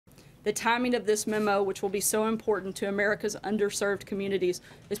The timing of this memo, which will be so important to America's underserved communities,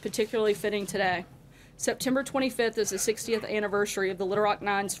 is particularly fitting today. September 25th is the 60th anniversary of the Little Rock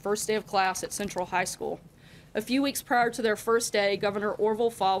Nine's first day of class at Central High School. A few weeks prior to their first day, Governor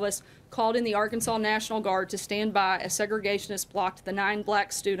Orville Faubus called in the Arkansas National Guard to stand by as segregationists blocked the 9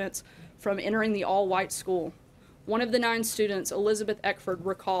 black students from entering the all-white school. One of the 9 students, Elizabeth Eckford,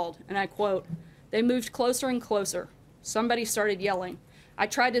 recalled, and I quote, "They moved closer and closer. Somebody started yelling. I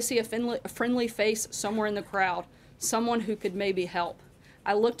tried to see a friendly face somewhere in the crowd, someone who could maybe help.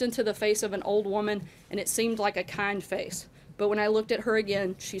 I looked into the face of an old woman, and it seemed like a kind face. But when I looked at her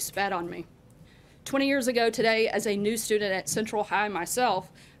again, she spat on me." 20 years ago today, as a new student at Central High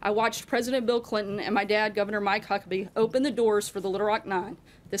myself, I watched President Bill Clinton and my dad, Governor Mike Huckabee, open the doors for the Little Rock Nine,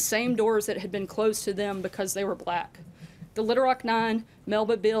 the same doors that had been closed to them because they were black. The Little Rock Nine,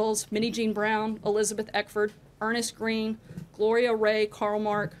 Melba Bills, Minnie Jean Brown, Elizabeth Eckford, Ernest Green, Gloria Ray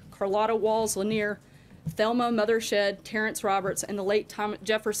Carlmark, Carlotta Walls Lanier, Thelma Mothershed, Terrence Roberts, and the late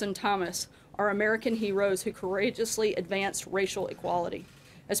Jefferson Thomas are American heroes who courageously advanced racial equality.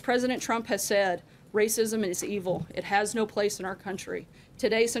 As President Trump has said, racism is evil. It has no place in our country.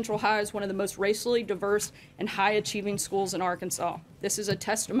 Today, Central High is one of the most racially diverse and high-achieving schools in Arkansas. This is a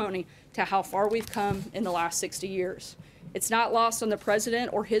testimony to how far we've come in the last 60 years. It's not lost on the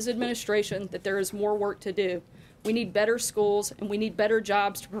president or his administration that there is more work to do. We need better schools, and we need better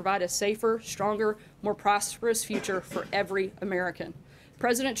jobs to provide a safer, stronger, more prosperous future for every American.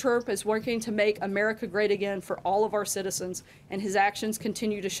 President Trump is working to make America great again for all of our citizens, and his actions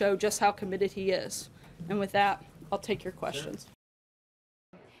continue to show just how committed he is. And with that, I'll take your questions.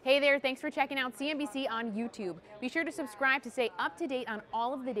 Hey there, thanks for checking out CNBC on YouTube. Be sure to subscribe to stay up to date on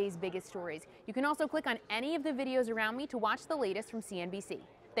all of the day's biggest stories. You can also click on any of the videos around me to watch the latest from CNBC.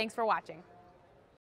 Thanks for watching.